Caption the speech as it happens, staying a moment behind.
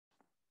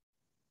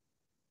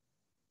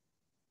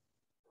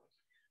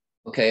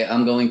Okay,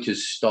 I'm going to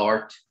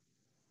start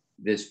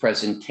this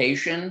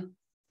presentation.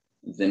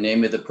 The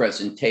name of the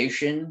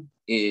presentation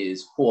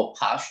is Poor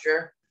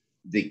Posture,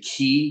 the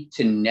Key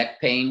to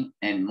Neck Pain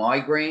and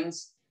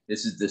Migraines.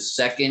 This is the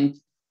second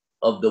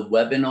of the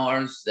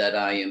webinars that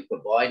I am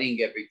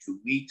providing every 2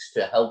 weeks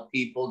to help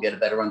people get a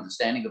better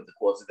understanding of the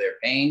cause of their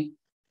pain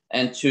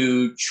and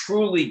to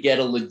truly get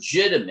a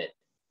legitimate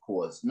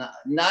cause,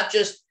 not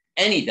just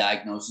any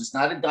diagnosis,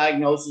 not a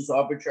diagnosis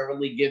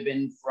arbitrarily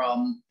given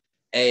from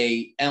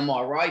a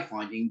MRI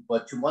finding,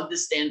 but to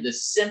understand the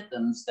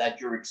symptoms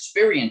that you're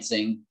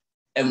experiencing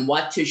and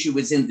what tissue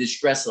is in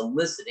distress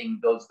eliciting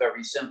those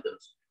very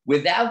symptoms.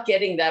 Without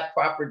getting that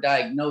proper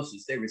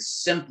diagnosis, there is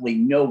simply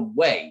no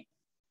way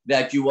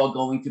that you are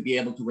going to be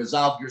able to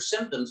resolve your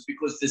symptoms,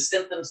 because the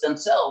symptoms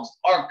themselves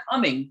are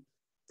coming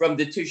from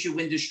the tissue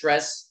in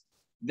distress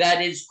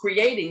that is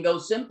creating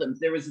those symptoms.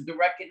 There is a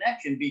direct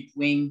connection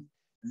between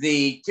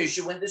the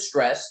tissue in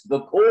distress,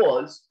 the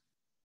cause,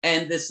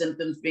 and the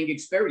symptoms being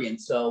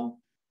experienced. So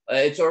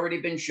it's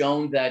already been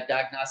shown that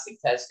diagnostic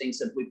testing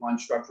simply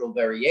finds structural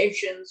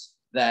variations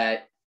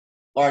that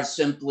are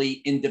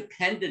simply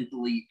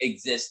independently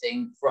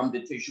existing from the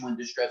tissue in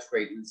distress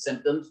creating the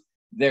symptoms.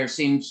 There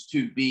seems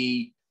to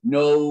be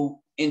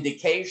no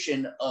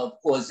indication of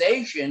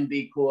causation,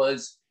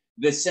 because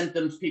the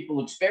symptoms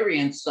people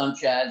experience,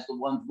 such as the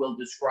ones we'll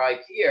describe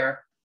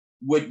here,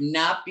 would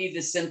not be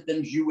the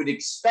symptoms you would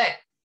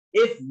expect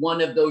if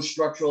one of those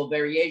structural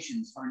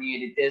variations,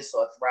 herniated disc,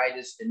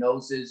 arthritis,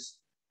 stenosis,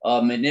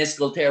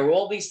 meniscal tear,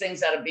 all these things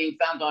that are being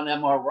found on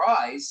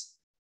MRIs,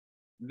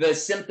 the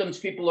symptoms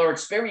people are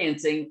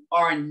experiencing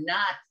are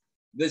not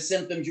the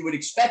symptoms you would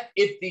expect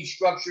if these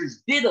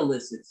structures did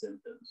elicit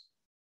symptoms.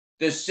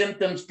 The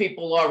symptoms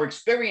people are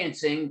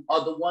experiencing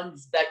are the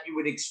ones that you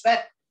would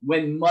expect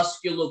when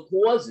muscular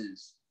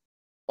causes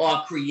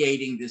are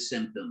creating the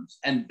symptoms.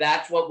 And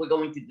that's what we're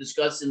going to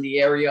discuss in the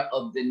area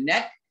of the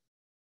neck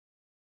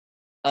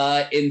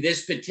in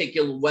this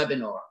particular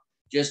webinar.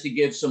 Just to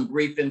give some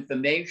brief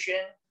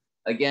information,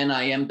 again,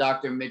 I am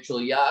Dr.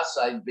 Mitchell Yass.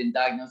 I've been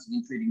diagnosing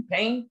and treating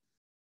pain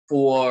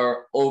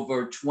for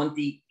over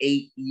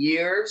 28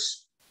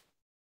 years.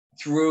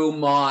 Through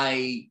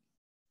my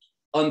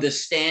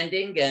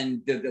understanding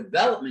and the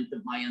development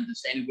of my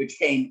understanding, which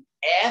came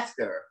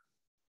after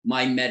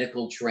my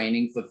medical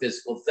training for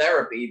physical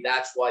therapy.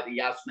 That's why the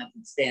Yass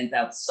Method stands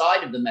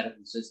outside of the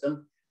medical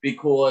system,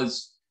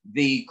 because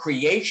the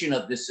creation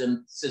of this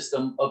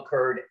system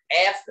occurred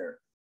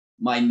after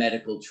my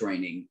medical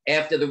training,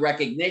 after the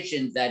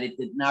recognition that it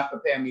did not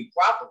prepare me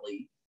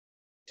properly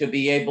to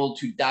be able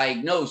to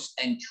diagnose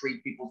and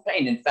treat people's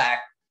pain. In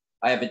fact,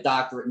 I have a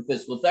doctorate in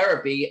physical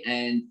therapy,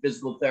 and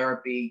physical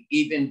therapy,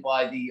 even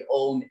by the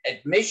own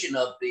admission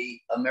of the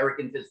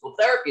American Physical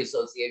Therapy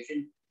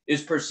Association,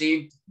 is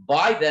perceived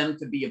by them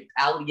to be a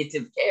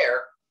palliative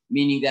care,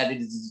 meaning that it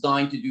is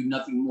designed to do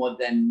nothing more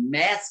than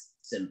mask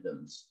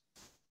symptoms.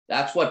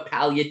 That's what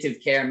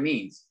palliative care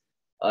means.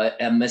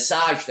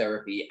 Massage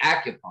therapy,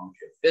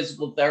 acupuncture,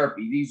 physical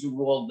therapy, these are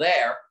all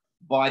there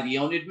by the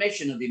own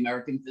admission of the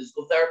American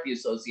Physical Therapy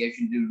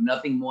Association, to do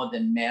nothing more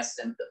than mask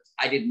symptoms.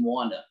 I didn't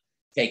want to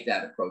take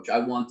that approach. I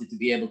wanted to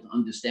be able to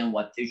understand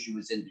what tissue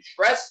is in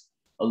distress,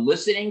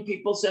 eliciting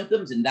people's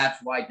symptoms, and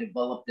that's why I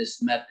developed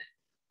this method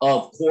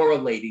of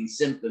correlating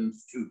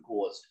symptoms to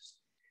causes.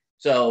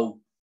 So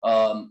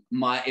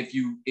if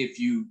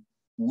you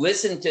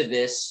listen to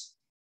this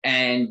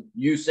and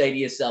you say to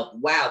yourself,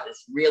 wow,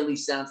 this really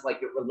sounds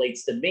like it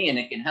relates to me and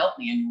it can help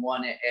me, and you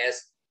want to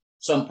ask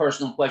some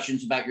personal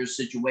questions about your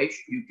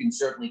situation, you can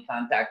certainly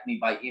contact me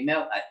by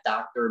email at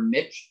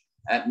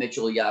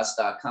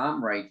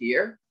drmitch@mitchellyass.com right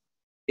here.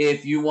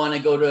 If you want to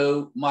go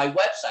to my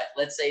website,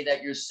 let's say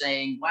that you're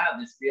saying, wow,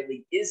 this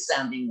really is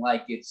sounding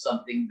like it's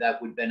something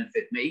that would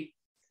benefit me.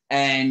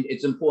 And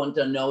it's important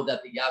to know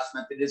that the Yass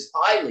Method is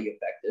highly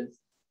effective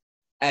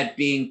at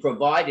being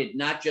provided,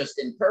 not just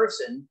in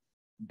person,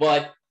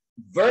 but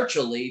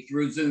virtually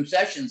through Zoom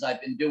sessions. I've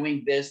been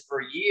doing this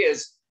for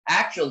years,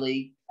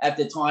 actually, at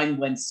the time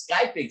when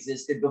Skype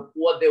existed,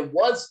 before there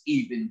was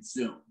even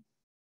Zoom.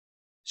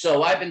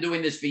 So I've been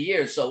doing this for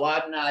years. So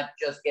I'm not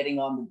just getting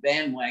on the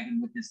bandwagon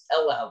with this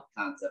telehealth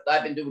concept.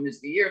 I've been doing this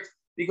for years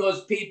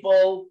because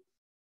people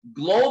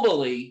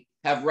globally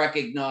have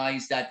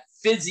recognized that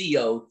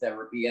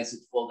physiotherapy, as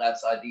it's called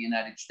outside the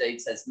United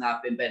States, has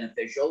not been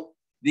beneficial.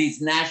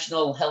 These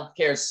national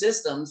healthcare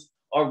systems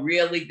are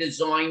really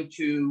designed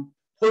to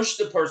push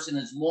the person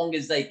as long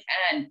as they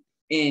can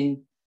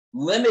in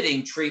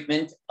limiting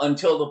treatment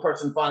until the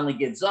person finally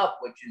gives up,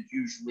 which is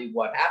usually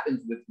what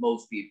happens with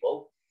most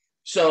people.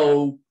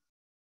 So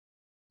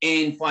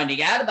in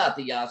finding out about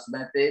the Yass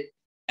Method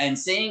and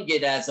seeing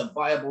it as a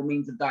viable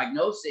means of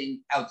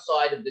diagnosing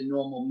outside of the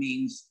normal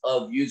means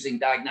of using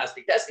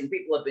diagnostic testing,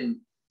 people have been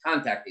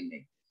contacting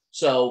me.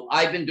 So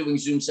I've been doing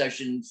Zoom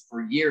sessions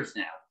for years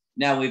now.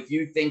 Now, if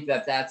you think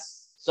that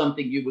that's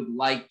something you would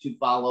like to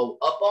follow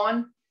up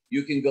on,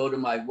 you can go to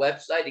my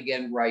website,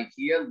 again, right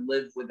here,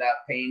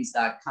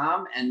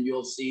 livewithoutpains.com, and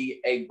you'll see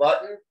a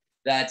button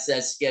that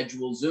says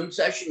schedule Zoom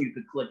session. You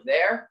could click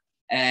there,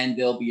 And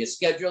there'll be a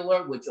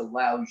scheduler, which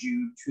allows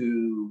you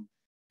to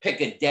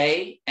pick a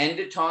day and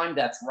a time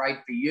that's right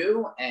for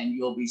you, and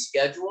you'll be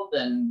scheduled,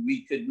 and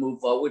we could move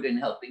forward in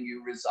helping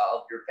you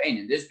resolve your pain.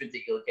 In this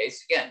particular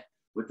case, again,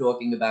 we're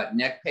talking about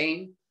neck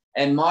pain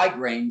and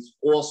migraines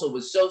also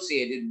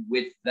associated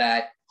with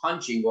that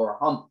punching or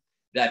hump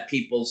that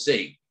people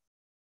see.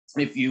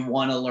 If you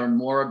want to learn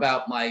more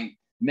about my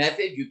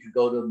method, you could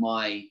go to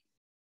my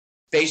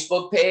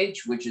Facebook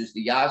page, which is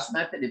the Yass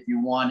Method. If you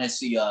want to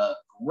see a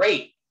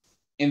great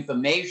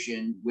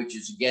information, which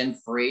is again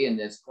free, and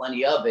there's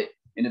plenty of it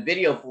in a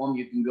video form,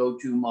 you can go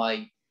to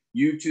my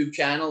YouTube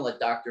channel at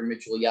Dr.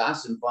 Mitchell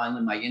Yass, and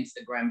finally my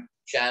Instagram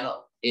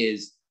channel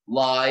is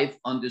live_without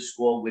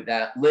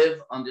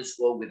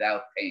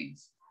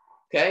pains.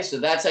 Okay, so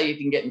that's how you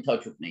can get in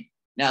touch with me.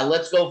 Now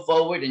let's go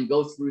forward and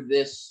go through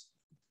this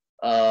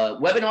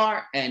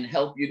webinar and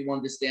help you to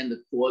understand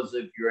the cause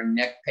of your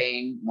neck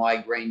pain,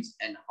 migraines,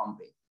 and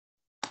humping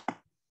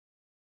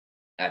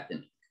at the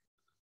neck.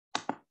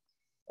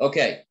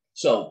 Okay,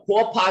 so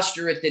poor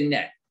posture at the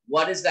neck.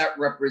 What does that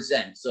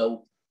represent?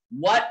 So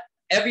what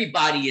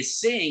everybody is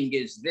seeing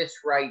is this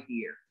right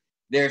here.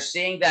 They're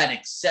seeing that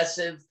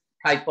excessive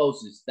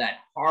kyphosis, that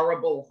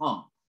horrible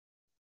hump.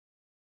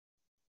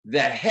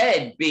 The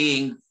head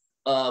being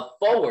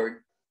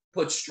forward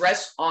puts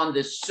stress on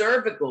the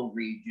cervical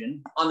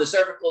region, on the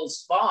cervical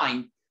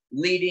spine,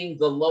 leading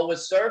the lower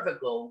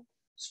cervical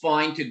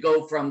spine to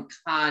go from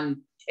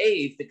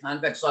concave to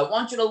convex. So I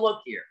want you to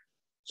look here.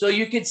 So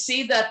you can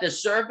see that the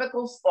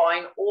cervical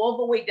spine all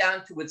the way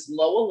down to its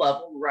lower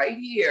level right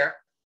here,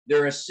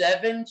 there are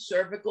 7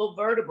 cervical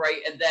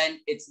vertebrae, and then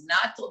it's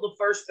not till the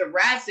first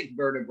thoracic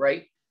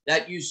vertebrae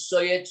that you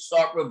see it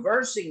start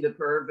reversing the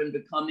curve and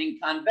becoming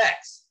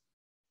convex.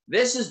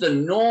 This is the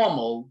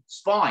normal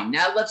spine.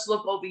 Now let's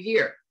look over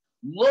here.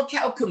 Look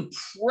how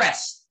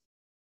compressed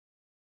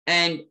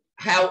and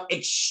how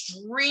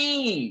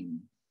extreme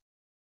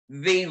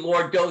the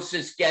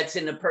lordosis gets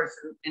in a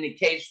person in a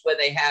case where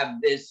they have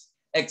this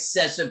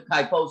excessive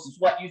kyphosis.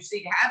 What you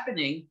see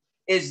happening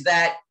is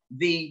that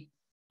the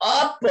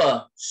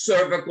upper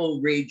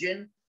cervical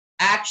region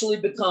actually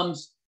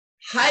becomes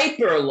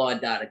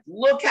hyperlordotic.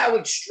 Look how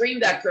extreme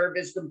that curve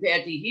is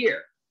compared to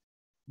here.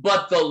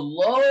 But the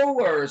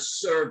lower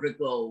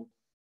cervical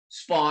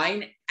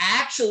spine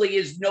actually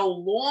is no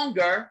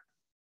longer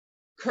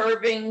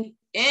curving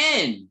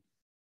in.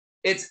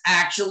 It's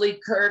actually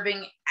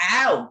curving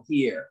out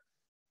here.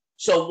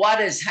 So what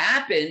has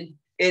happened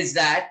is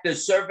that the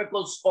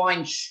cervical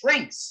spine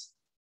shrinks.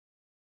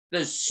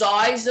 The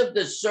size of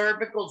the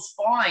cervical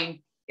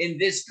spine in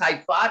this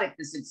kyphotic,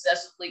 this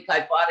excessively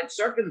kyphotic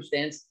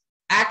circumstance,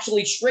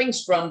 actually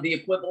shrinks from the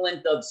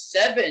equivalent of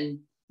 7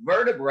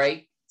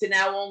 vertebrae to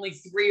now only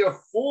 3 or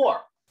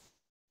 4.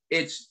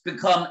 It's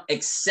become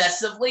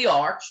excessively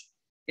arched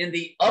in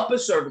the upper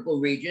cervical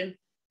region,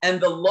 and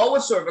the lower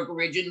cervical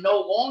region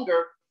no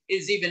longer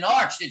is even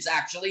arched. It's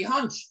actually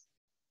hunched.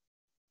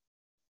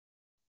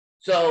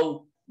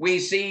 So we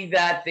see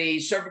that the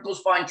cervical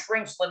spine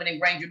shrinks,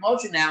 limiting range of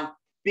motion. Now,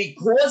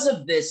 because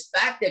of this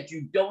fact that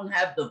you don't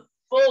have the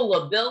full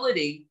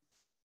ability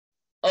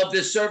of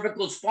the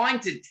cervical spine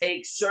to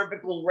take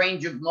cervical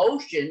range of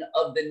motion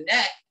of the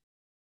neck,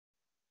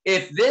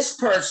 if this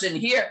person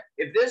here,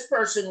 if this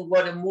person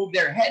were to move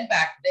their head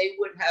back, they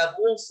would have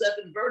all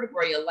 7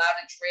 vertebrae allowed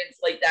to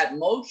translate that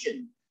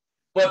motion.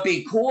 But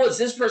because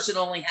this person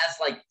only has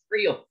like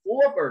 3 or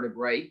 4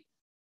 vertebrae,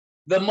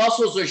 the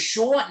muscles are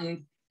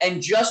shortened,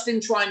 and just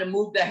in trying to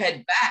move the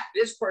head back,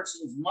 this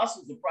person's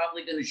muscles are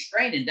probably going to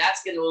strain, and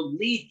that's going to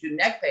lead to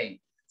neck pain.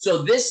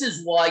 So this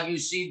is why you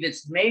see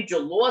this major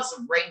loss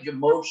of range of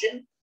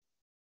motion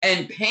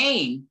and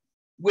pain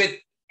with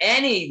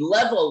any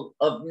level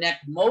of neck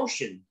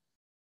motion,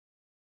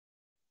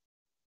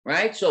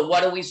 right? So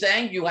what are we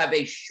saying? You have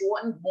a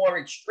shortened, more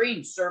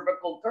extreme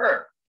cervical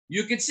curve.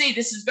 You can see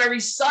this is very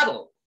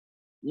subtle.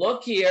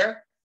 Look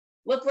here.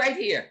 Look right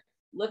here.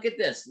 Look at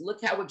this.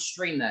 Look how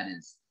extreme that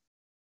is.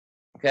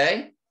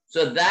 Okay?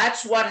 So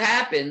that's what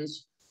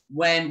happens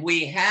when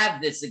we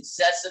have this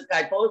excessive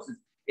kyphosis.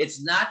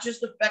 It's not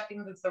just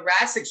affecting the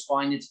thoracic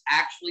spine, it's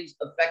actually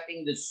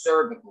affecting the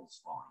cervical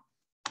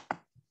spine.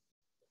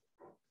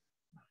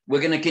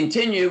 We're going to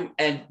continue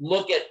and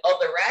look at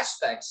other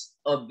aspects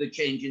of the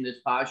change in this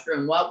posture.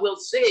 And what we'll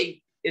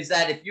see is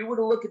that if you were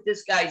to look at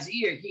this guy's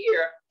ear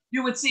here,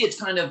 you would see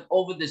it's kind of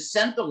over the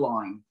center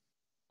line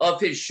of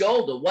his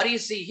shoulder. What do you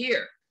see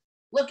here?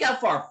 Look how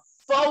far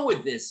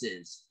forward this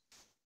is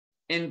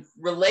in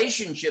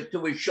relationship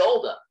to his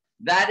shoulder.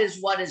 That is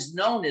what is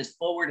known as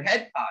forward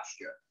head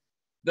posture.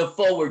 The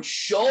forward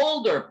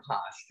shoulder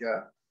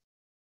posture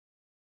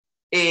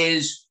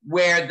is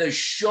where the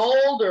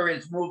shoulder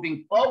is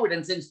moving forward.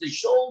 And since the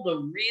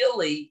shoulder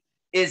really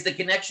is the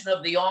connection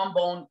of the arm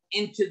bone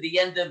into the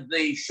end of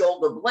the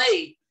shoulder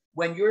blade,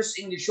 when you're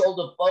seeing the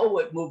shoulder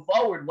forward, move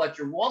forward, what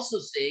you're also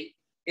seeing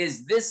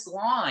is this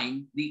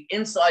line, the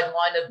inside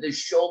line of the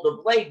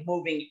shoulder blade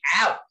moving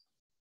out.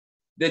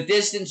 The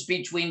distance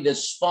between the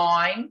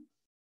spine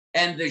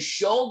And the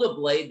shoulder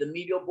blade, the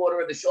medial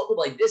border of the shoulder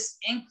blade, this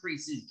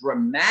increases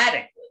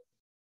dramatically.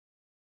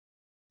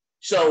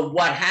 So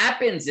what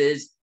happens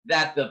is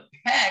that the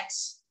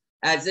pecs,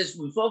 as this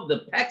moves over,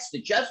 the pecs,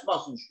 the chest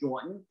muscles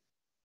shorten,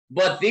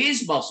 but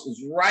these muscles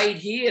right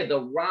here, the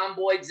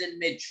rhomboids and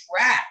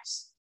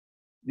mid-traps,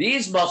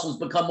 these muscles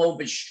become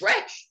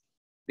overstretched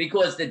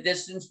because the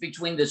distance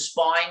between the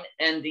spine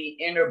and the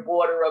inner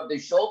border of the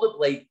shoulder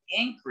blade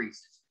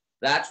increases.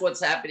 That's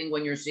what's happening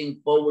when you're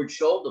seeing forward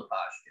shoulder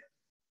posture.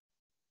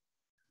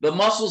 The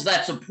muscles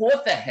that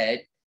support the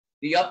head,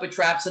 the upper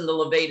traps and the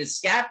levator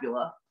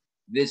scapula,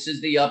 this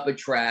is the upper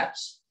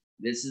traps,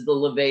 this is the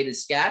levator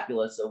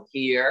scapula. So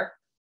here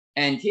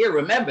and here,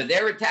 remember,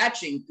 they're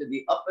attaching to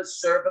the upper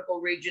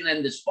cervical region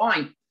and the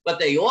spine, but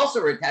they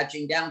also are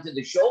attaching down to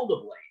the shoulder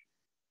blade.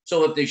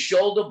 So if the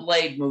shoulder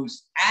blade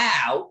moves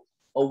out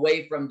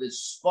away from the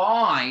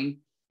spine,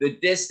 the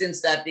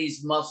distance that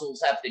these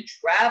muscles have to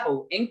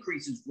travel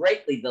increases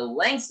greatly. The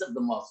lengths of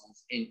the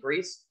muscles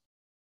increase,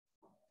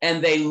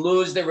 and they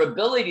lose their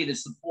ability to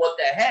support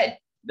the head.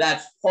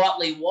 That's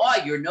partly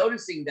why you're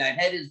noticing that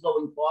head is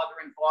going farther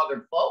and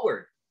farther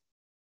forward,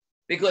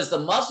 because the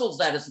muscles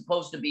that are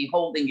supposed to be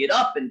holding it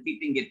up and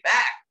keeping it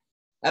back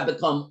have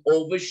become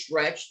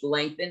overstretched,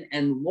 lengthened,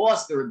 and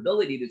lost their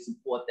ability to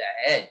support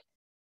the head.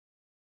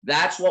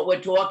 That's what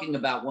we're talking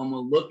about when we're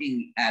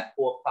looking at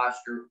poor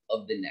posture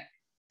of the neck.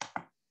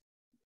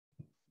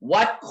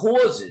 What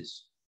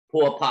causes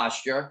poor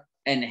posture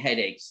and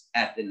headaches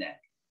at the neck?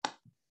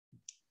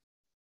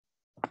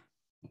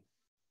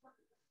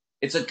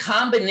 It's a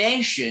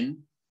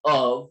combination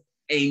of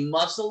a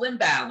muscle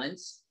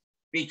imbalance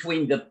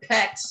between the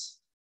pecs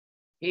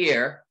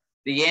here,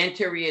 the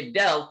anterior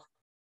delt,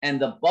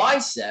 and the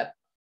bicep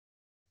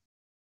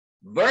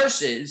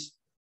versus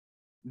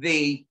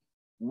the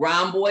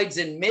rhomboids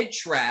and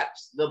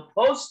mid-traps, the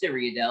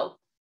posterior delt,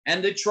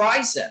 and the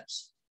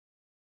triceps.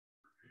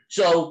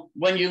 So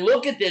when you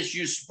look at this,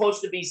 you're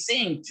supposed to be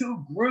seeing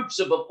two groups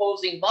of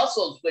opposing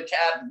muscles which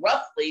have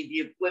roughly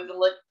the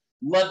equivalent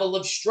level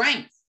of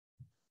strength.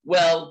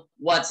 Well,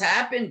 what's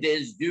happened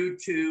is, due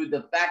to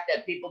the fact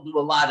that people do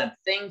a lot of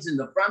things in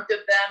the front of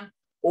them,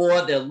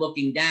 or they're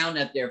looking down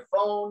at their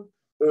phone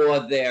or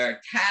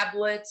their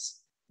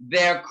tablets,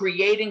 they're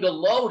creating a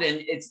load, and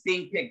it's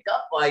being picked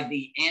up by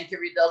the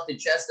anterior delt, the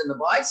chest, and the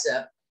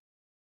bicep.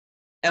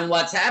 And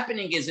what's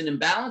happening is an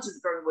imbalance is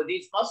occurring where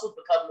these muscles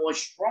become more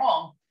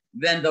strong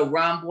than the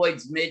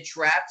rhomboids,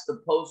 mid-traps,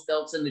 the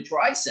post-delts, and the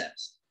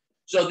triceps.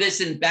 So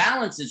this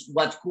imbalance is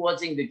what's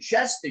causing the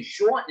chest to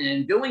shorten,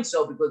 and in doing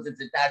so, because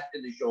it's attached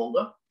to the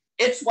shoulder,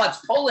 it's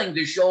what's pulling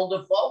the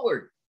shoulder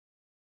forward.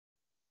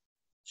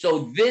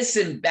 So this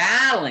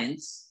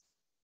imbalance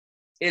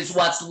is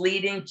what's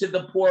leading to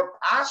the poor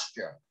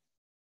posture.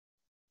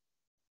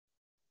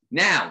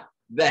 Now,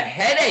 the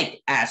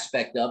headache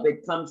aspect of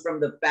it comes from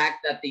the fact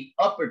that the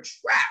upper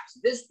traps,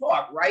 this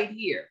part right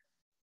here,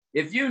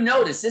 if you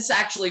notice, this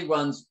actually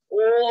runs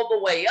all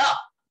the way up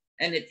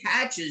and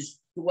attaches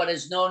to what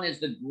is known as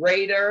the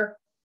greater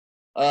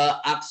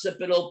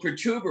occipital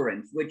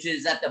protuberance, which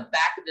is at the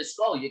back of the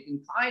skull. You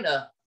can kind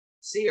of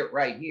see it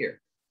right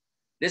here.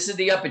 This is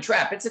the upper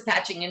trap. It's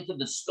attaching into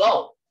the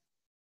skull.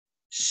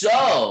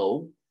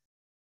 So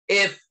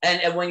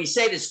and when you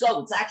say the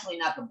skull, it's actually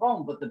not the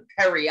bone, but the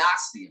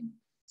periosteum.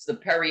 It's the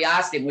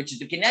periosteum, which is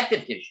the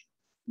connective tissue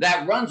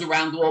that runs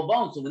around all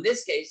bones. So in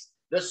this case,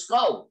 the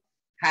skull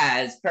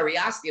has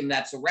periosteum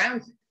that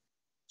surrounds it.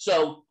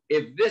 So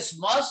if this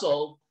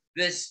muscle,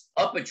 this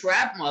upper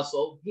trap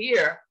muscle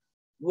here,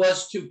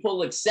 was to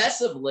pull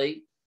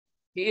excessively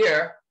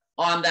here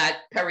on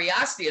that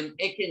periosteum,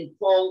 it can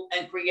pull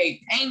and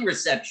create pain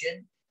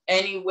reception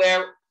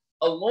anywhere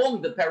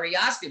along the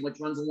periosteum, which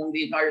runs along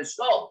the entire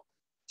skull.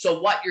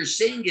 So what you're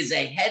seeing is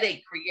a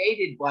headache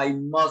created by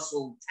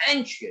muscle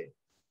tension.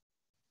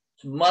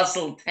 It's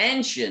muscle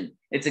tension.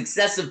 It's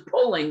excessive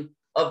pulling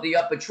of the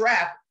upper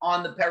trap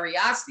on the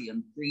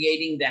periosteum,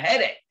 creating the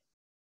headache.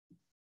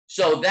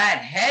 So that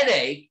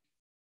headache,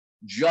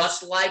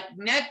 just like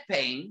neck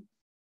pain,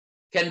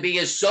 can be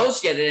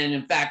associated, and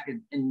in fact,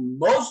 in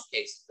most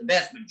cases, the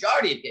vast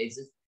majority of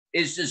cases,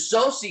 is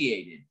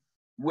associated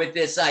with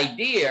this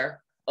idea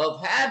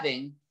of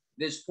having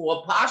this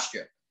poor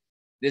posture,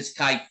 this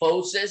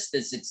kyphosis,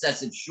 this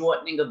excessive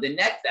shortening of the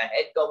neck, the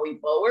head going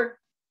forward.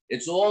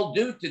 It's all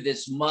due to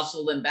this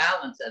muscle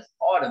imbalance as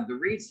part of the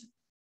reason.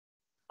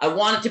 I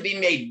want it to be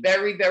made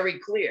very, very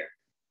clear.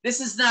 This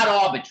is not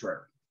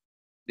arbitrary.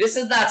 This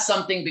is not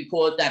something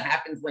because that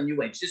happens when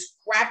you age. This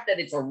crap that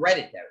it's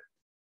hereditary.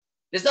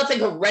 There's nothing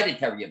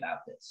hereditary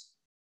about this.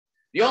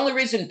 The only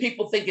reason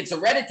people think it's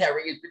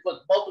hereditary is because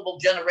multiple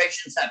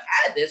generations have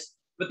had this,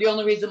 but the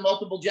only reason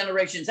multiple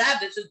generations have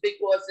this is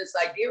because this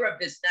idea of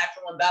this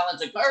natural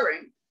imbalance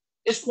occurring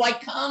is quite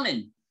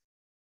common.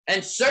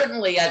 And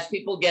certainly as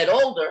people get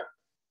older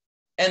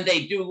and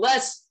they do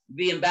less,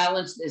 the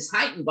imbalance is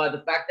heightened by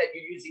the fact that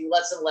you're using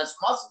less and less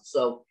muscle.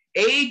 So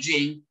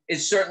aging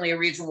is certainly a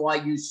reason why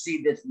you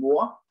see this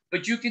more,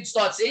 but you can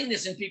start seeing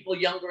this in people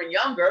younger and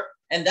younger,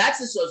 And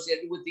that's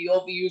associated with the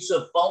overuse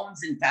of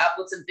phones and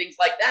tablets and things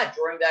like that,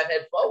 drawing that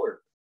head forward.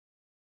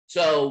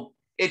 So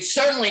it's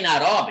certainly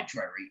not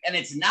arbitrary, and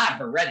it's not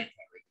hereditary.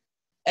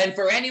 And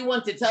for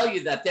anyone to tell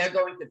you that they're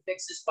going to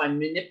fix this by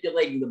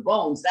manipulating the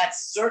bones,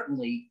 that's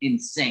certainly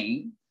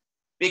insane,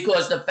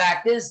 because the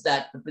fact is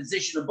that the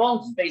position of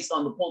bones is based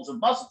on the pulls of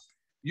muscles.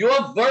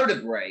 Your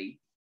vertebrae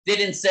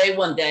didn't say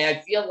one day,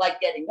 I feel like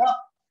getting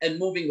up and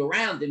moving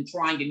around and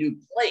trying a new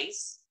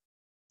place,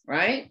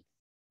 right?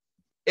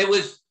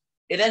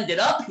 It ended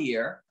up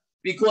here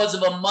because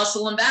of a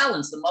muscle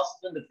imbalance. The muscles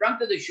in the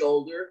front of the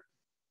shoulder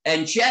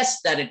and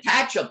chest that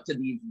attach up to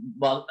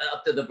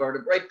the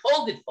vertebrae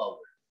pulled it forward,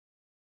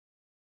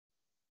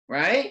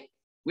 right?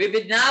 We've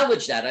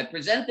acknowledged that. I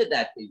presented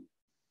that to you.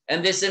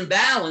 And this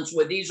imbalance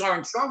where these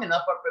aren't strong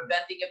enough are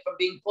preventing it from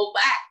being pulled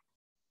back.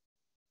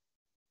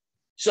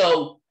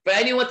 So for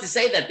anyone to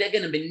say that they're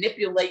going to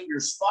manipulate your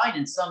spine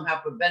and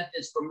somehow prevent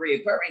this from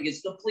reoccurring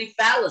is complete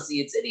fallacy.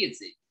 It's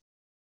idiocy.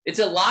 It's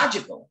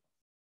illogical.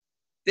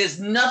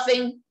 There's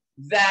nothing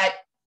that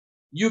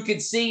you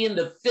could see in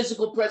the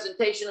physical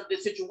presentation of the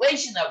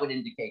situation that would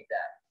indicate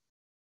that.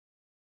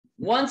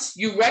 Once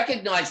you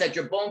recognize that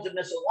your bones are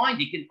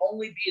misaligned, it can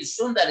only be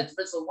assumed that it's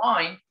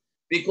misaligned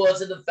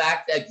because of the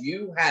fact that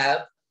you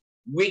have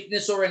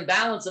weakness or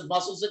imbalance of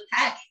muscles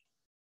attached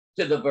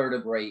to the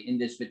vertebrae in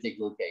this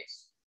particular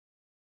case,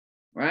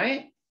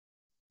 right?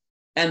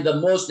 And the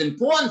most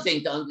important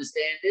thing to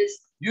understand is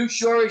you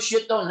sure as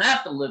shit don't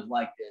have to live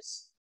like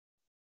this.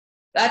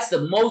 That's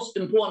the most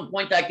important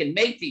point I can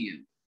make to you,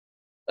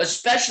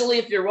 especially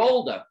if you're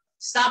older.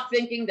 Stop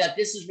thinking that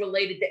this is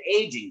related to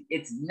aging.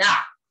 It's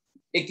not.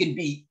 It can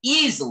be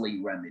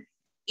easily remedied,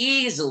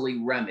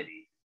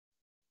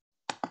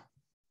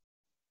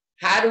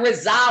 How to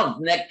resolve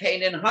neck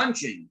pain and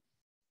hunching.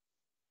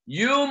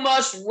 You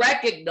must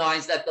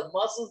recognize that the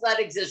muscles that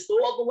exist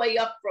all the way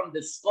up from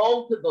the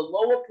skull to the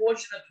lower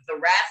portion of the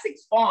thoracic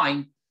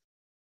spine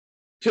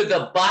to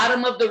the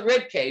bottom of the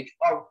rib cage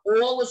are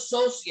all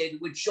associated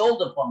with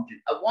shoulder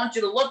function. I want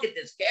you to look at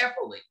this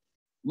carefully.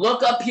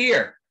 Look up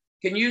here.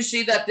 Can you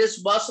see that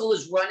this muscle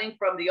is running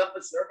from the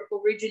upper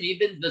cervical region,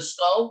 even the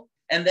skull,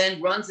 and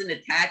then runs and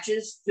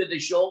attaches to the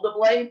shoulder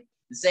blade?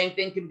 The same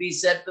thing can be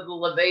said for the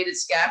levated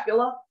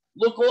scapula.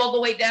 Look all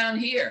the way down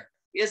here.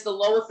 Here's the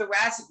lower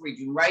thoracic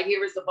region. Right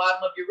here is the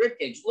bottom of your rib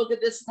cage. Look at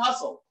this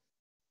muscle.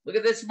 Look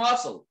at this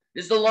muscle.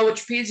 This is the lower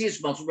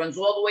trapezius muscle. Runs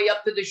all the way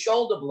up to the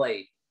shoulder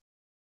blade.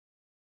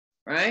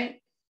 Right?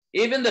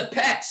 Even the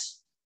pecs,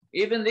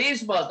 even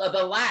these muscles, the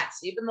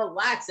lats, even the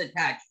lats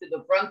attached to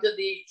the front of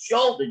the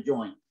shoulder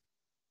joint.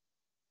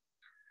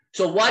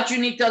 So what you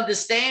need to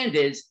understand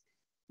is,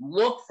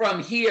 look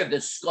from here, the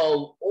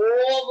skull,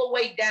 all the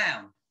way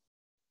down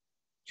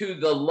to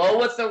the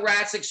lower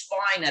thoracic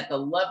spine at the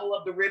level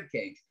of the rib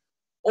cage.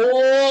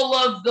 All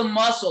of the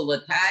muscle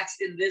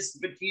attached in this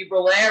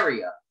vertebral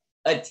area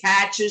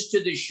attaches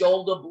to the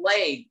shoulder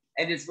blade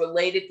and is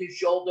related to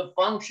shoulder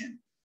function.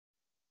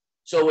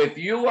 So if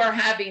you are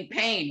having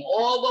pain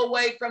all the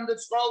way from the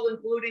skull,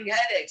 including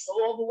headaches,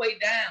 all the way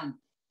down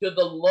to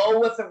the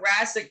lower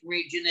thoracic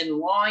region in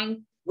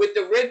line with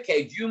the rib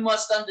cage, you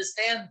must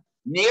understand,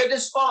 near the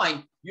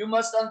spine, you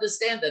must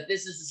understand that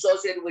this is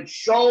associated with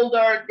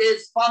shoulder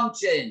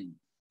dysfunction.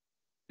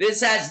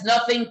 This has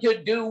nothing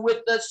to do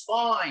with the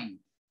spine.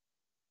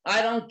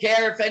 I don't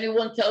care if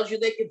anyone tells you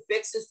they can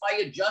fix this by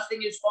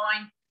adjusting your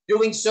spine,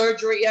 doing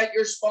surgery at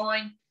your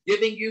spine,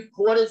 giving you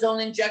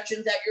cortisone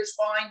injections at your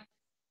spine.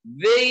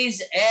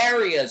 These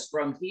areas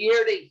from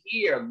here to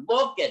here,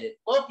 look at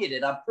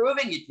it, I'm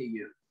proving it to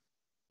you.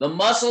 The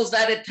muscles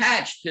that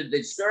attach to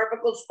the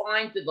cervical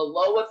spine, to the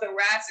lower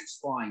thoracic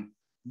spine,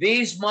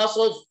 these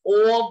muscles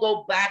all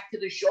go back to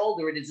the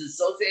shoulder. It is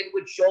associated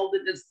with shoulder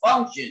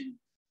dysfunction.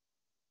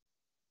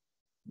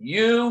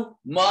 You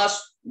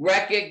must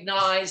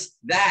recognize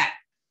that.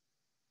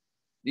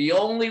 The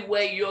only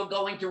way you're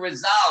going to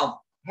resolve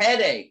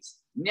headaches,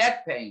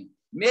 neck pain,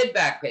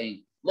 mid-back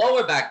pain,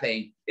 lower back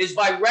pain is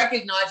by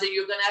recognizing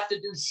you're going to have to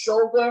do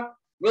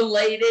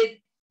shoulder-related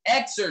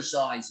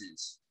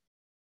exercises.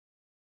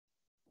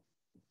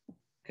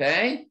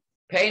 Okay?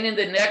 Pain in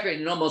the neck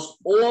region in almost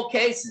all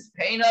cases.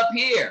 Pain up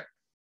here.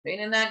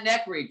 Pain in that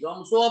neck region.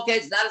 Almost all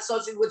cases not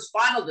associated with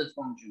spinal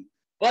dysfunction,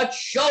 but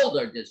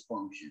shoulder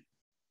dysfunction.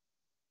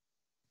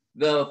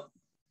 The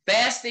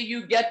faster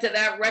you get to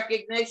that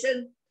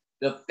recognition,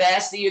 the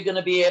faster you're going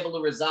to be able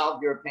to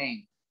resolve your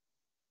pain.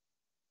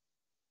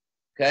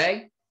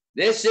 Okay?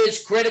 This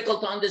is critical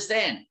to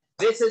understand.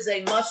 This is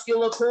a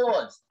muscular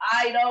cause.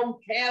 I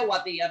don't care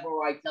what the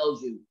MRI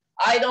tells you.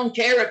 I don't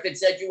care if it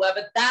said you have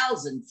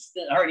 1,000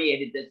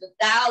 herniated discs,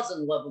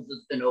 1,000 levels of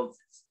stenosis.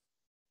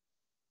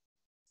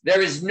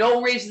 There is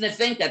no reason to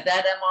think that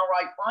that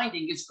MRI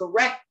finding is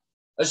correct,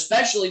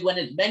 especially when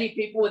as many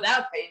people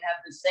without pain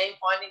have the same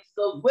findings as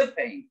those with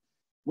pain.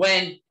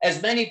 When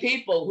as many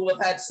people who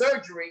have had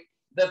surgery,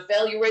 the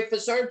failure rate for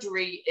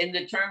surgery in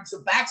the terms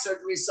of back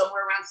surgery is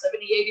somewhere around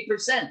 70,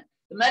 80%.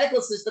 The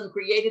medical system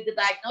created the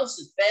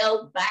diagnosis,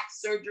 failed back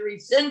surgery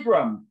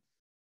syndrome.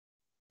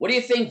 What do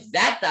you think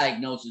that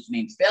diagnosis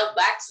means? Failed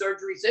back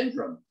surgery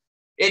syndrome.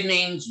 It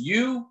means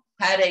you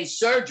had a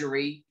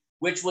surgery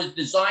which was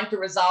designed to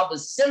resolve a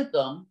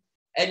symptom,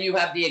 and you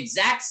have the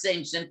exact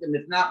same symptom,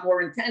 if not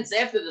more intense,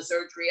 after the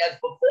surgery as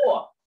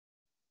before.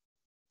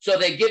 So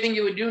they're giving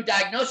you a new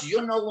diagnosis.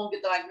 You're no longer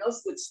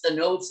diagnosed with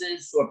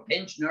stenosis or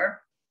pinched nerve.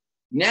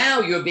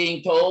 Now you're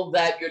being told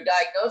that your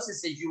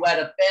diagnosis is you had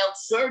a failed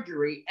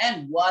surgery.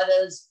 And what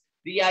does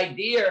the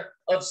idea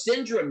of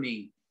syndrome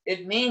mean?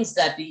 It means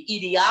that the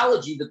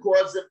etiology, the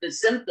cause of the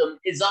symptom,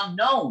 is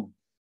unknown.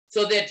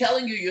 So they're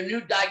telling you your new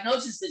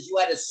diagnosis is you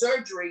had a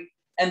surgery,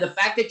 and the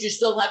fact that you're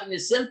still having the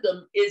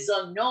symptom is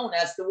unknown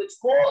as to its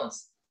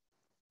cause.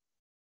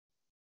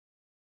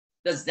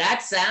 Does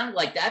that sound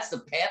like that's the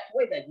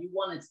pathway that you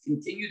want to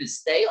continue to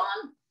stay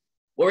on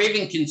or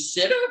even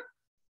consider?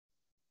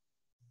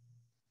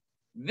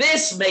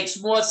 This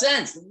makes more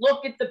sense.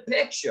 Look at the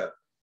picture.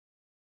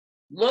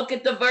 Look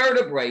at the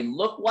vertebrae.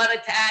 Look what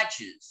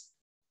attaches.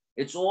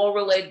 It's all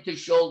related to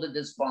shoulder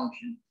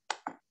dysfunction.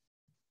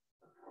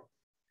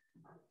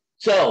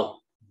 So,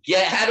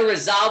 how to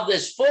resolve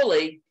this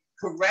fully,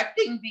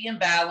 correcting the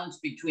imbalance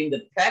between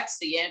the pecs,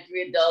 the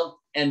anterior delt,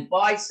 and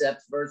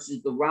biceps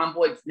versus the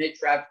rhomboids,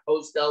 mid-traps,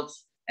 post-delts,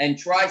 and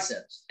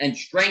triceps, and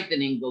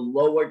strengthening the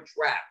lower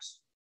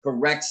traps.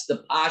 Corrects the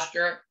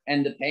posture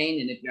and the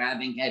pain, and if you're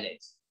having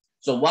headaches.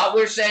 So what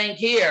we're saying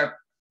here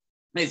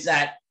is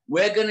that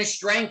we're going to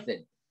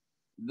strengthen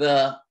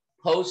the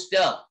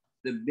post-delt,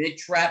 the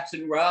mid-traps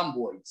and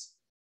rhomboids,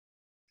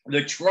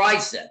 the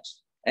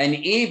triceps, and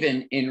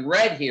even in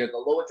red here, the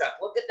lower trap.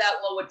 Look at that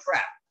lower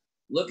trap.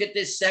 Look at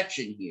this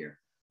section here.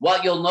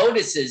 What you'll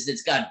notice is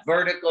it's got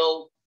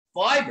vertical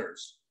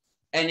fibers,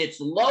 and it's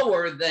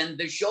lower than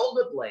the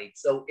shoulder blade.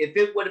 So if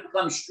it would have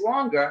become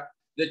stronger,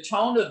 the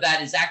tone of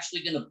that is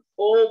actually going to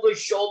pull the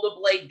shoulder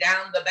blade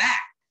down the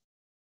back.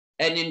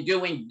 And in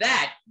doing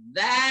that,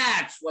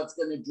 that's what's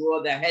going to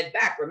draw the head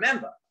back.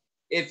 Remember,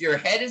 if your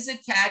head is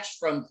attached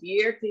from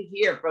here to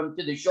here, from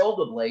to the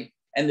shoulder blade,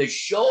 and the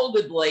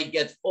shoulder blade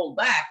gets pulled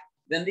back,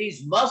 then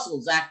these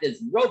muscles act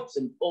as ropes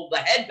and pull the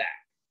head back.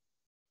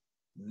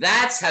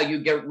 That's how you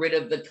get rid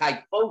of the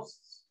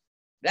kyphosis.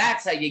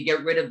 That's how you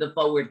get rid of the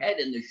forward head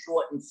and the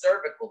shortened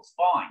cervical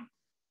spine.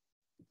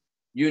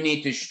 You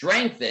need to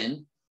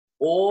strengthen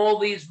all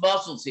these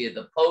muscles here,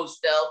 the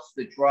post-delts,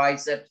 the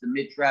triceps, the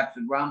mid-traps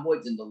and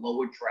rhomboids, and the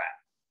lower trap.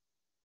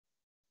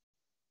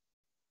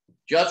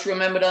 Just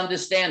remember to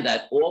understand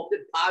that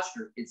altered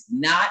posture is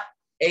not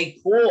a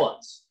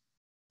cause,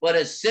 but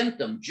a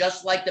symptom,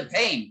 just like the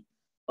pain,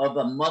 of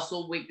a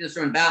muscle weakness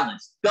or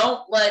imbalance.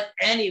 Don't let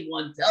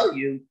anyone tell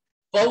you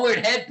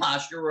forward head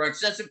posture or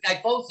excessive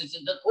kyphosis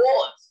is the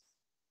cause.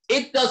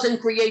 It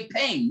doesn't create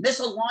pain.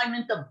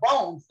 Misalignment of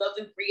bones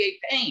doesn't create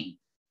pain.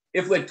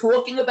 If we're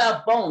talking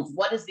about bones,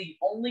 what is the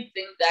only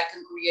thing that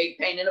can create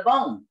pain in a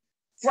bone?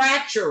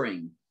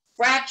 Fracturing.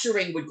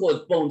 Fracturing would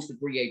cause bones to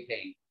create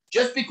pain.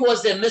 Just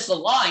because they're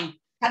misaligned,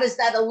 how does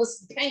that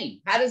elicit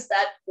pain? How does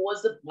that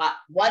cause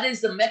what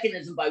is the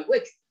mechanism by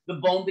which the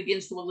bone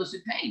begins to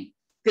elicit pain?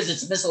 Because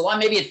it's misaligned.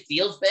 Maybe it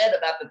feels bad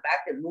about the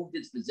fact that it moved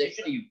its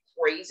position. Are you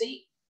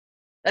crazy?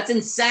 That's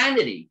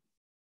insanity.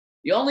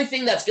 The only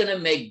thing that's going to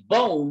make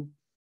bone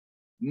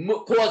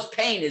cause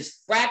pain is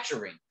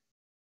fracturing.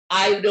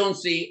 I don't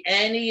see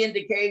any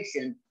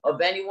indication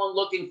of anyone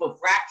looking for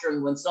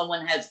fracturing when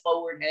someone has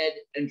forward head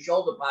and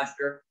shoulder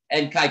posture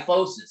and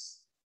kyphosis.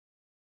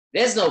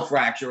 There's no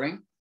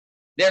fracturing.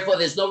 Therefore,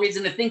 there's no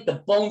reason to think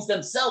the bones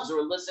themselves are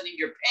eliciting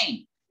your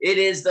pain. It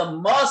is the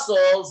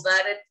muscles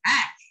that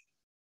attach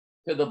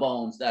to the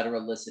bones that are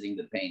eliciting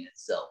the pain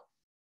itself.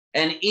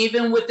 And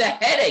even with the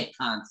headache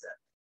concept,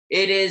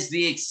 it is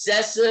the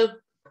excessive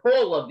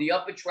pull of the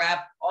upper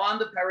trap on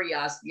the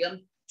periosteum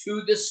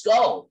to the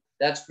skull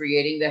that's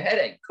creating the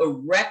headache.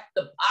 Correct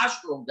the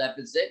postural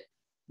deficit,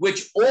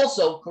 which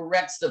also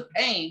corrects the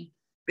pain,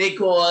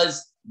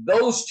 because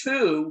those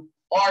two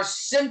are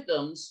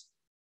symptoms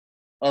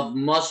of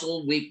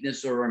muscle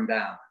weakness or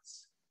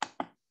imbalance.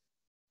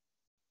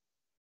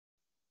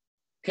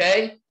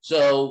 Okay,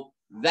 so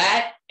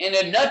that in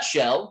a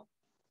nutshell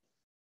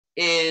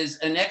is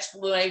an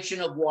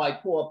explanation of why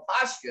poor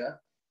posture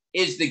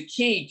is the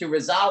key to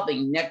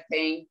resolving neck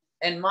pain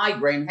and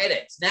migraine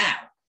headaches. Now,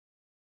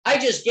 I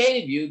just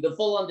gave you the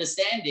full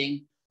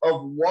understanding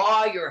of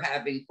why you're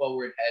having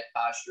forward head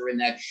posture and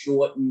that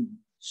shortened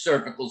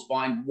cervical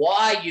spine,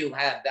 why you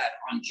have that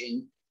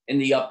hunching in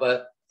the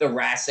upper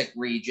thoracic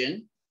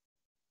region,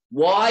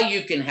 why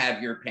you can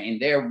have your pain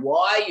there,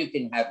 why you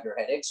can have your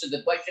headache. So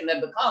the question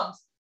then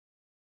becomes,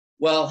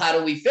 well, how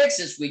do we fix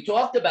this? We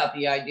talked about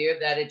the idea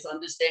that it's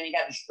understanding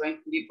how to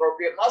strengthen the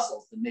appropriate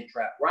muscles, the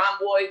mid-trap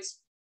rhomboids,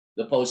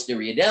 the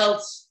posterior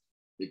delts,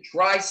 the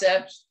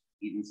triceps,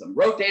 even some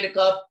rotator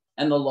cuff,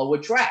 and the lower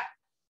trap.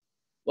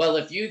 Well,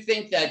 if you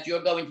think that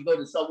you're going to go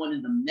to someone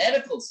in the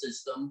medical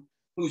system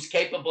who's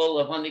capable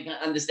of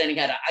understanding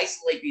how to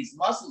isolate these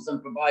muscles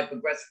and provide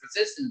progressive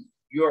resistance,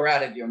 you're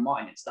out of your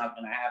mind. It's not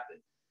going to happen.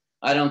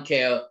 I don't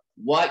care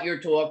what you're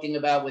talking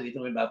about, whether you're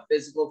talking about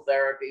physical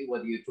therapy,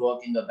 whether you're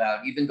talking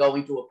about even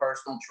going to a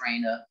personal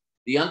trainer,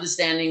 the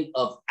understanding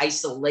of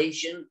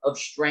isolation, of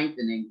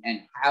strengthening,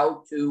 and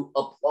how to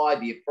apply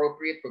the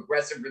appropriate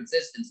progressive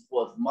resistance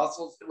towards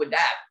muscles to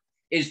adapt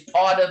is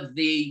part of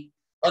the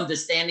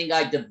understanding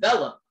I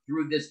developed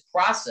through this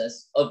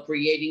process of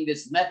creating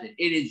this method.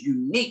 It is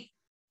unique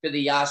to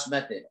the Yass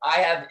method. I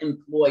have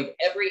employed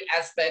every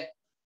aspect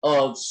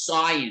of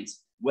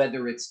science,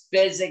 whether it's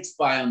physics,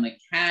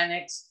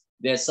 biomechanics,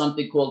 there's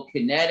something called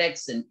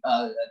kinetics and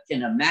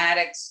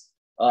kinematics.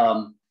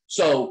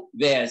 So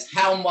there's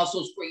how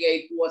muscles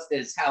create force,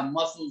 there's how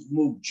muscles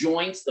move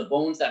joints, the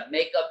bones that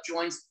make up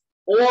joints.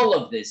 All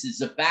of this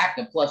is a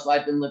factor. Plus,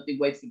 I've been lifting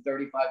weights for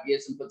 35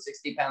 years and put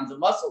 60 pounds of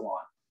muscle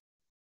on.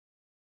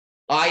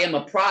 I am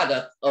a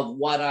product of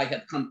what I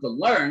have come to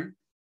learn.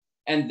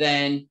 And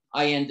then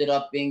I ended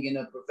up being in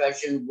a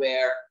profession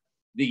where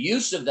the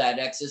use of that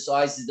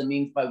exercise is the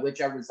means by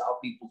which I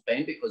resolve people's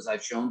pain, because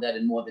I've shown that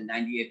in more than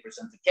 98%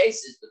 of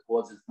cases, the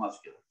cause is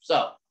muscular.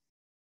 So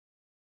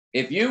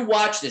if you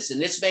watch this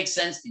and this makes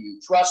sense to you,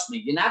 trust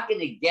me, you're not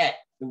going to get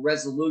the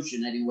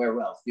resolution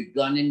anywhere else. You're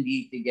going to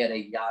need to get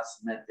a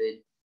Yass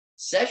method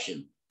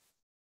session.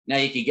 Now,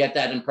 you can get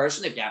that in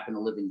person if you happen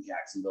to live in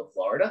Jacksonville,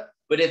 Florida.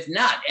 But if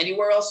not,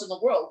 anywhere else in the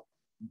world,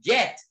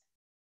 get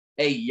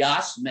a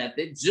Yass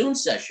method Zoom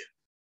session.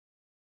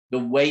 The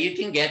way you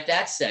can get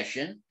that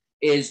session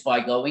is by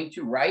going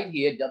to right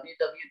here,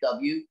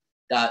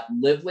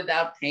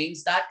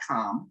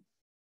 www.livewithoutpains.com,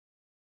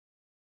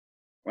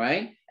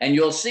 right? And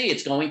you'll see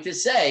it's going to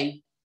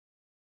say,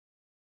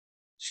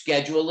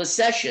 schedule a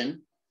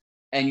session,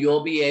 and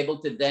you'll be able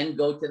to then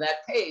go to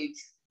that page,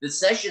 the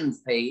sessions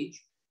page,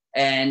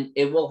 and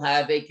it will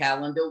have a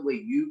calendar where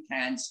you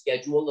can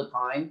schedule a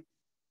time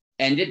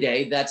and a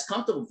day that's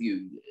comfortable for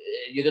you.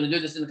 You're going to do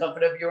this in the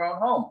comfort of your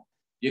own home.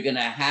 You're going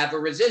to have a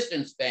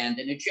resistance band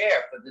in a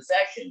chair for the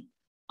session.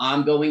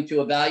 I'm going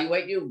to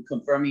evaluate you,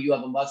 confirming you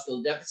have a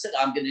muscular deficit.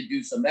 I'm going to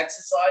do some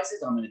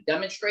exercises. I'm going to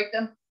demonstrate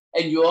them,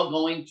 and you're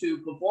going to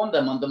perform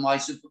them under my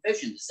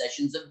supervision. The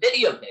session's a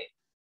videotape.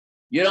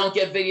 You don't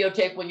get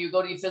videotape when you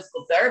go to your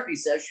physical therapy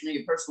session or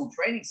your personal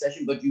training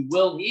session, but you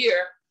will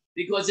hear,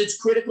 because it's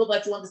critical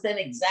that you understand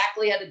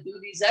exactly how to do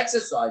these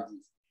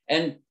exercises.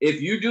 And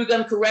if you do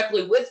them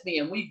correctly with me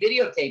and we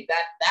videotape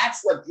that, that's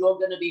what you're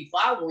going to be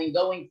following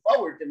going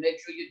forward to make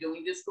sure you're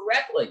doing this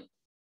correctly.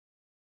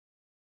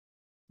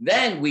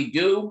 Then we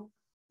do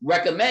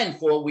recommend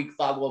 4-week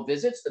follow-up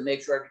visits to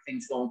make sure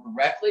everything's going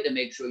correctly, to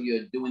make sure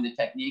you're doing the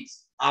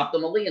techniques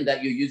optimally and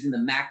that you're using the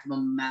maximum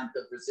amount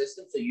of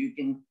resistance so you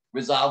can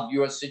resolve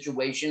your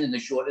situation in the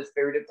shortest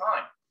period of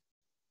time.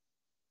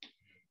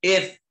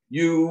 If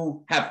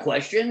you have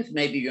questions,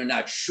 maybe you're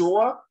not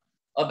sure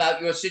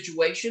about your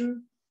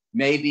situation,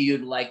 maybe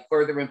you'd like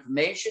further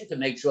information to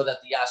make sure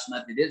that the Yass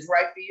method is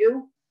right for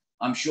you.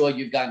 I'm sure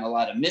you've gotten a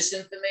lot of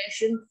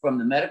misinformation from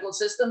the medical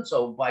system.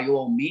 So by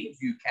all means,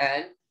 you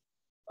can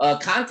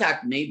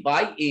contact me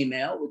by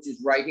email, which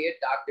is right here,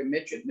 Dr.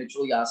 Mitch at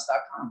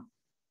mitchellyass.com.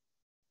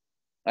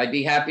 I'd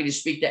be happy to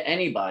speak to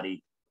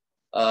anybody.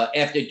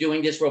 After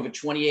doing this for over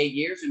 28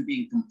 years and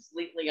being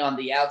completely on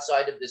the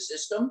outside of the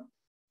system,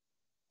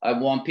 I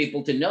want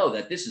people to know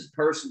that this is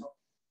personal.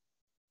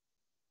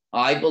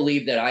 I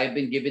believe that I have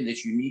been given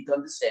this unique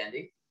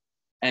understanding,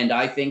 and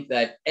I think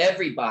that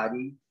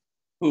everybody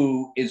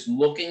who is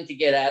looking to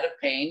get out of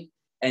pain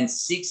and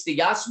seeks the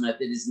Yass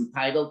method is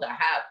entitled to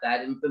have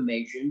that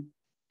information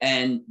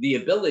and the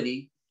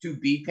ability to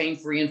be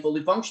pain-free and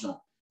fully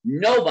functional.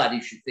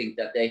 Nobody should think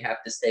that they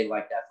have to stay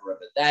like that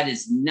forever. That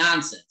is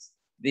nonsense.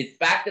 The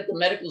fact that the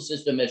medical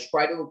system has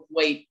tried to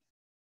equate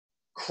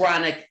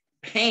chronic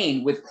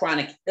pain with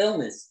chronic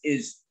illness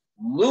is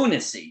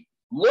lunacy.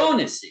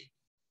 Lunacy.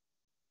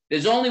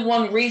 There's only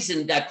one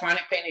reason that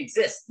chronic pain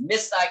exists: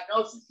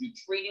 misdiagnosis. You're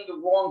treating the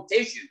wrong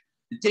tissue.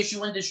 The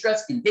tissue in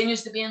distress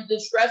continues to be in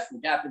distress,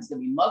 which happens to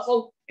be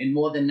muscle. In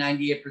more than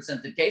 98%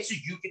 of the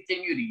cases, you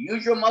continue to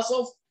use your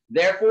muscles.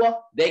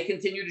 Therefore, they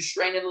continue to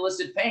strain and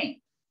elicit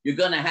pain. You're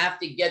going to have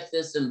to get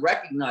this and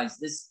recognize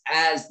this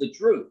as the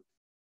truth.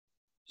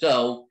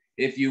 So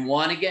if you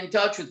want to get in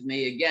touch with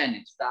me, again,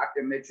 it's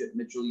Dr. Mitch at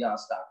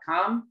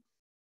mitchellyass.com.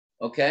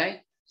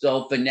 Okay.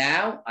 So for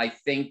now, I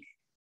think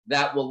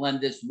that will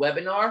end this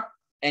webinar.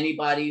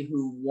 Anybody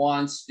who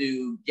wants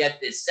to get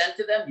this sent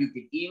to them, you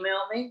can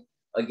email me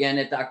again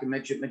at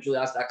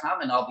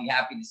drmitch@mitchellyass.com, and I'll be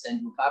happy to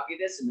send you a copy of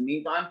this. In the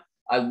meantime,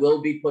 I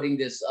will be putting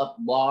this up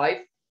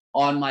live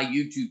on my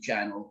YouTube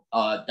channel,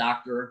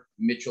 Dr.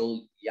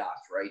 Mitchell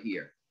Yass, right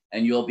here,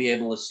 and you'll be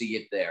able to see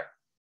it there.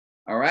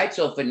 All right.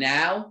 So for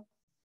now,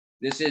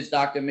 this is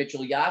Dr.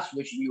 Mitchell Yass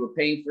wishing you a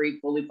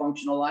pain-free, fully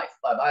functional life.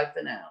 Bye-bye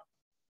for now.